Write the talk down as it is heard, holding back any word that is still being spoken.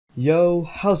Yo,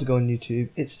 how's it going YouTube?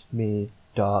 It's me,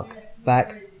 Dark,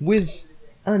 back with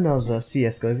another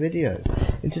CSGO video.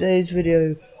 In today's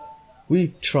video,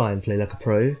 we try and play like a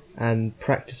pro and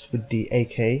practice with the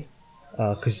AK,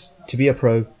 cause to be a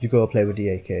pro, you gotta play with the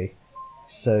AK.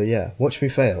 So yeah, watch me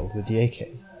fail with the AK,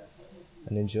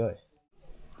 and enjoy.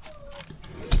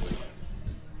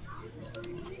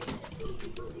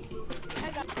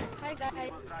 Hi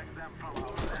guys.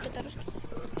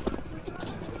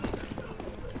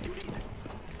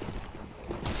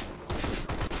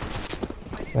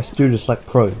 Let's do this like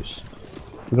pros.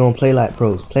 We're gonna play like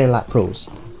pros, playing like pros,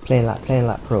 playing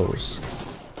like pros.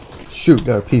 Shoot,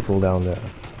 there are people down there.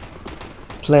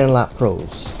 Playing like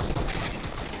pros.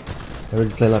 I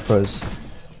already play like pros.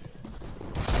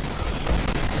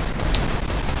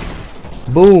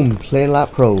 Boom, playing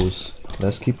like pros.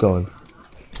 Let's keep going.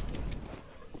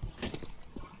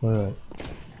 Alright.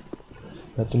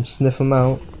 Let them sniff him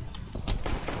out.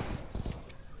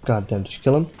 God damn, did you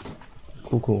kill him?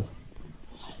 Cool.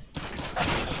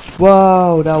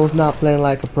 Whoa, that was not playing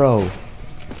like a pro.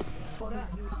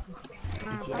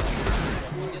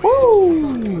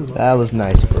 Woo! That was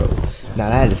nice, bro. Now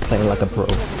that is playing like a pro.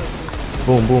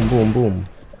 Boom.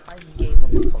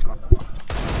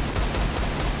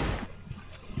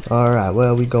 Alright, where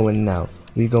are we going now?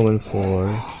 We going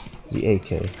for the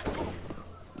AK.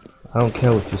 I don't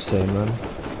care what you say, man.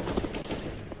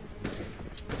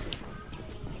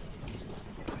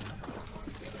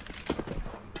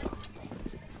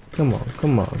 Come on.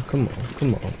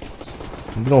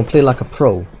 We're gonna play like a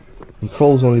pro. And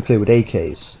pros only play with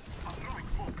AKs.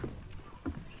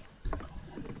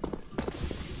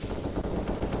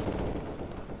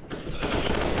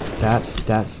 That's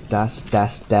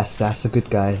a good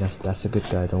guy. That's a good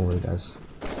guy, don't worry guys.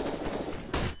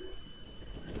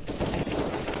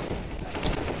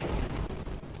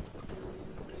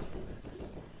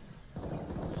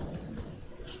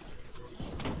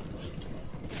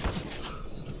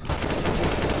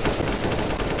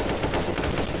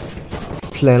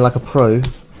 Playing like a pro.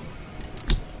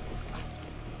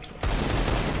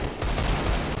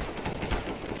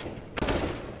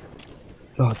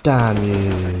 Oh damn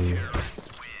you.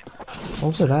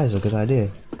 Also that is a good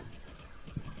idea.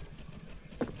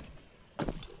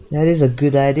 That is a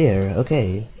good idea,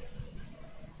 okay.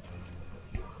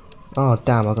 Oh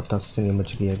damn, I got that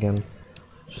thingamajiggy again.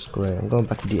 Just great. I'm going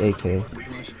back to the AK.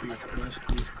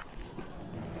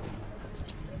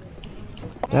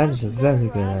 That is a very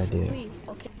good idea.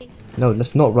 No,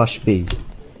 let's not rush B.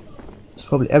 It's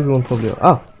probably everyone probably.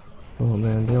 Oh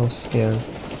man, they're all scared.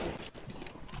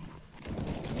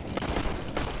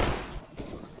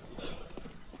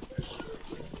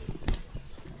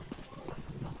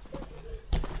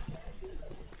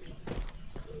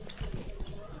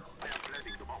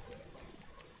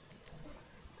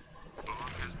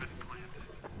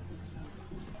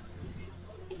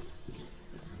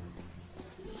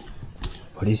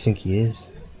 What do you think he is?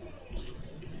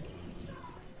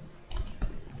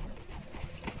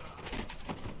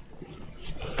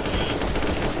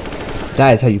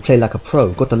 That is how you play like a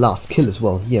pro. Got the last kill as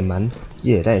well. Yeah, man.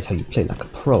 Yeah, that is how you play like a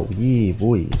pro. Yeah,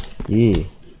 boy. Yeah.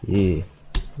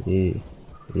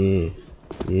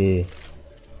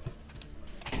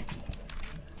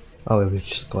 Oh, we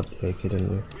just got the AK, didn't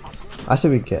we? I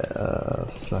said we get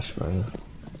flashbang.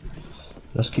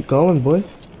 Let's keep going, boy.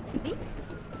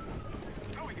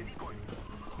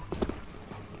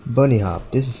 Bunny hop.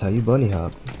 This is how you bunny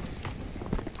hop.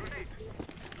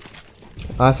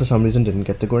 I for some reason didn't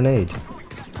get the grenade.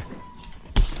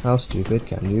 How stupid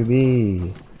can you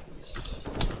be?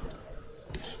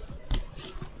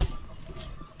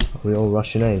 We all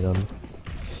rushing A's on.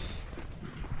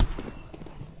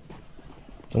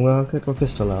 I'm gonna kick my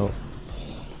pistol out.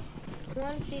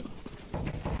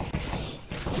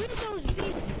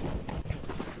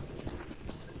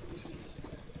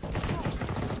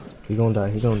 He gonna die.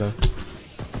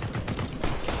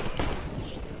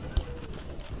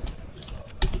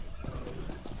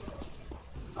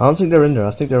 I don't think they're in there,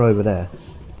 I think they're over there.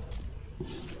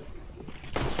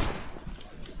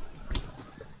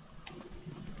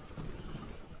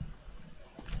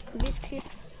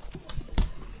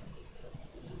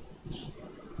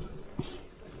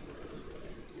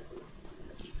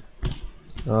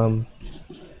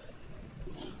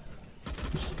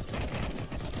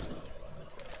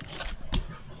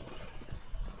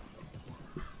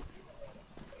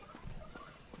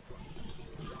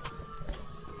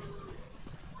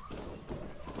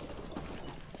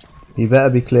 You better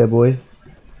be clear, boy.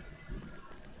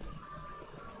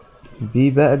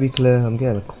 Better be clear. I'm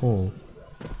getting a call.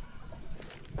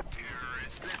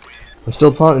 I'm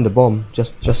still planting the bomb,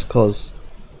 just cause.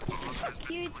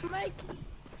 it's Mike.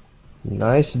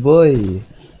 Nice boy.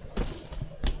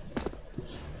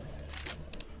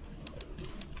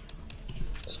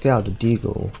 Let's get out the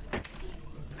deagle.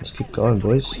 Let's keep going,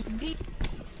 boys.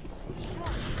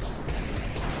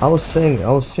 I was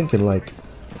thinking like,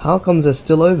 how come they're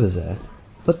still over there?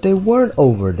 But they weren't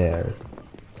over there.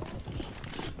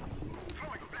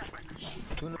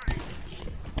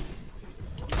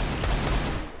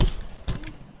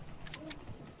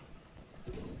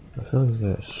 I feel like he's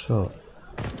gonna get shot.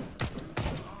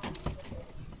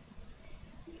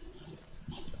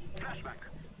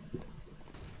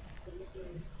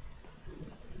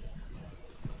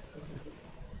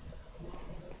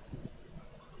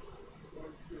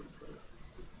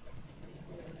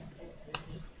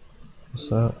 What's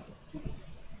that?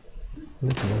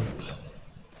 Okay.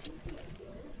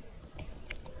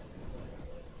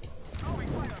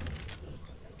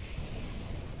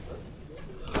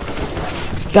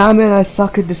 Damn it, I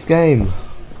suck at this game.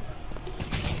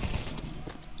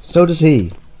 So does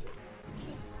he.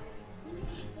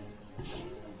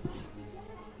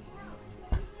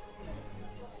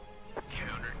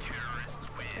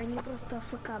 Они просто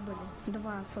АФК были. 2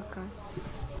 АФК.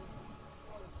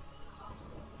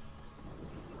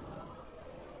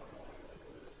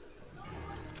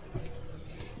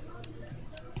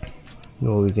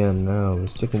 No, again now. We're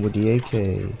sticking with the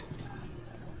AK.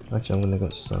 Actually, I'm gonna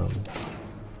get some.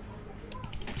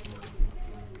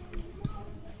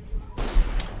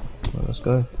 Right, let's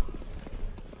go.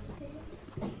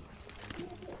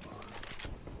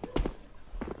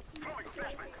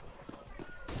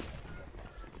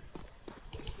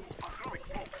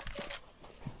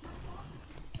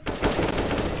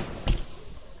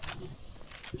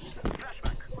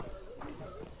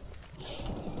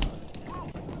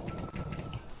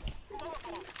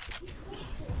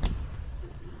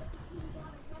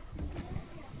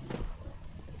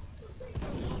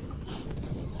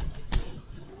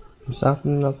 What's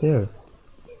happening up here?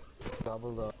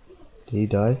 Doubled up. Did he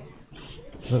die?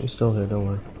 No, he's still here, don't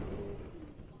worry.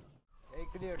 Hey,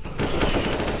 clear.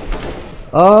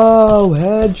 Oh,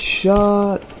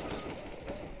 headshot!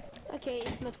 Okay,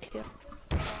 it's not clear.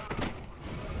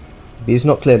 B's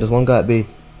not clear, there's one guy at B.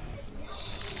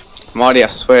 Marty, I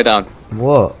swear down.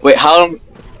 What? Wait, how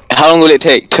long will it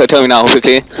take? Tell me now,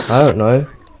 quickly. I don't know.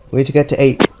 We need to get to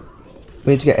 8.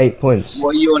 We need to get 8 points.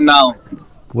 What are you on now?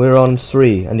 We're on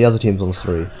 3, and the other team's on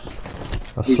 3.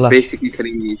 He's basically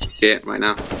telling me shit right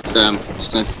now. So I'm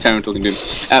just gonna carry on talking to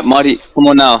him. Marty, come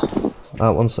on now.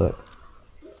 1 sec.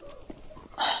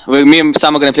 Me and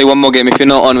Sam are gonna play one more game. If you're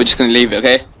not on, we're just gonna leave it,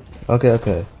 okay? Okay,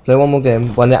 okay. Play one more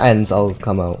game. When it ends, I'll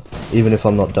come out. Even if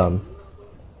I'm not done.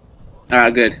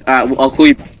 Alright, good. Alright, I'll call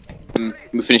you.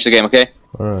 We finish the game, okay?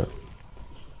 Alright.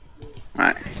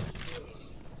 Alright.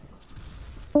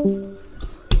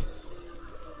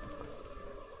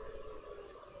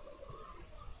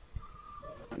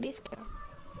 Be scared.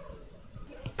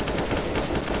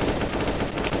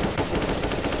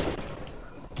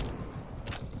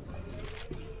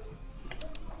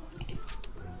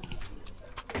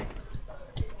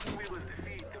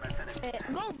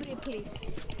 Go B, please.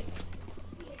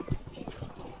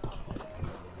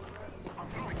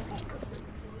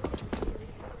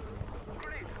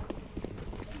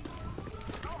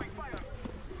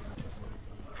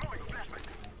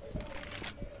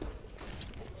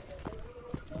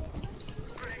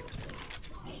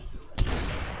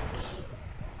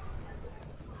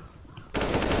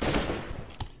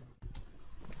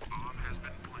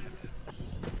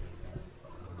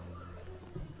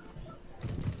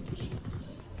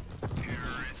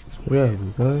 There we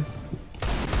go.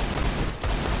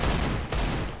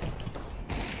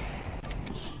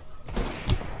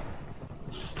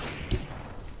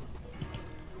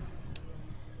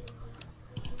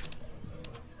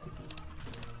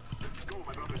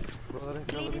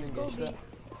 Please go B.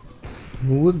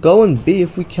 We're going B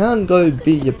if we can go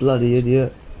B, you bloody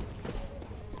idiot.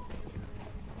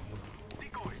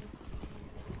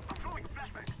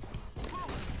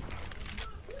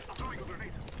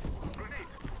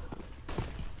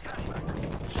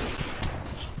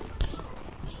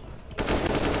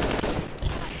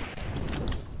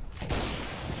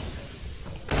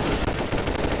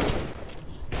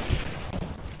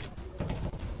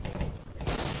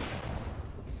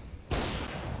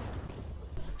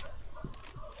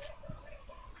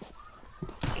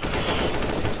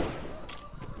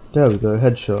 There we go,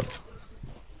 headshot.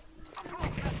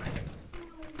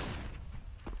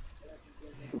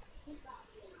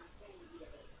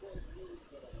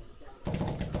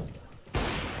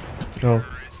 Oh,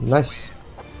 nice.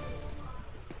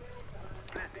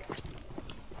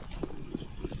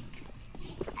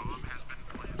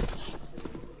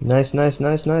 Nice, nice,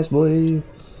 nice, nice, boy.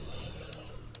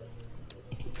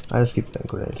 I just keep playing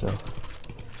grenades now.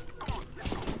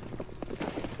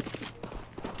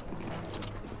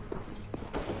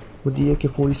 With the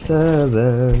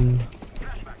AK-47.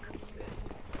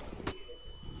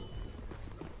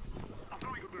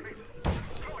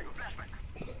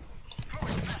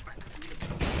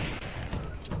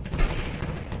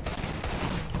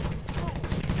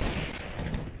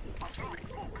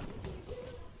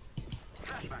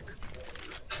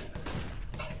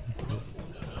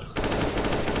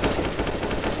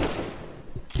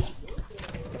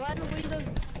 One window.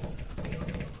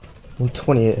 I'm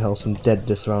 28 health, I'm dead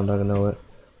this round, I know it.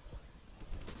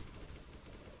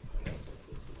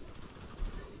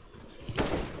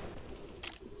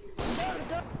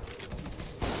 Door.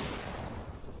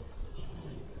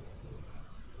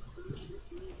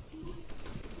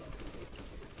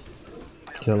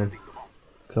 Kill him.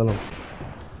 Kill him.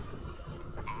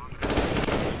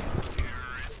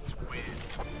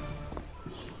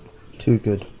 Too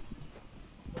good.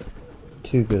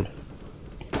 Too good.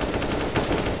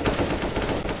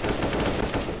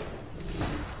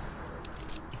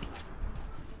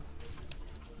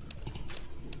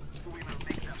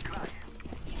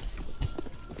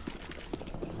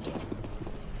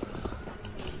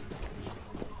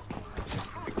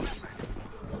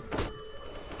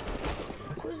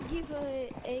 Who's give a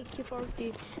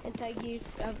AK-40 and I give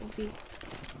AVP?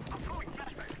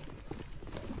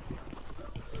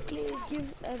 Please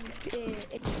give AK-40.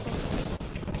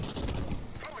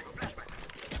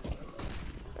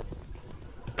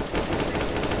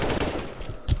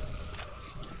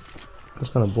 It's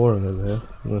kind of boring over here.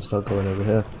 I'm gonna start going over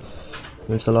here.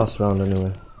 It's the last round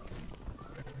anyway.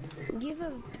 Give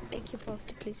a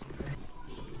AK-40, please.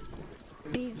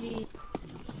 Busy.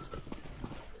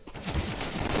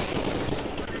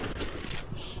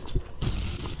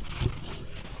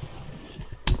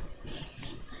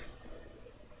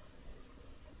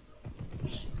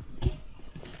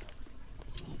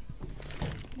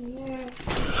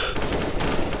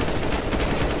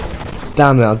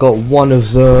 Damn it, I got one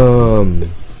of them.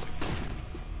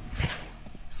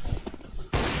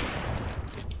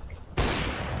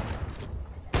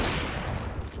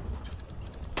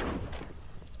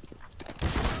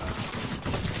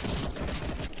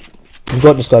 You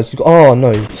got this, guys. Oh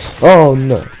no. Oh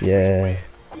no. Yeah.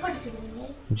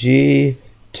 G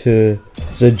to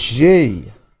the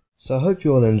G. So I hope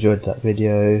you all enjoyed that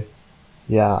video.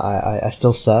 Yeah, I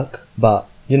still suck, but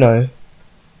you know,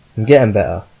 I'm getting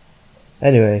better.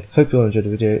 Anyway, hope you all enjoyed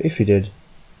the video. If you did,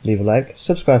 leave a like,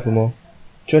 subscribe for more,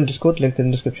 join Discord, link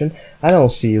in the description, and I'll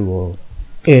see you all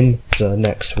in the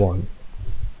next one.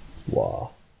 Wow.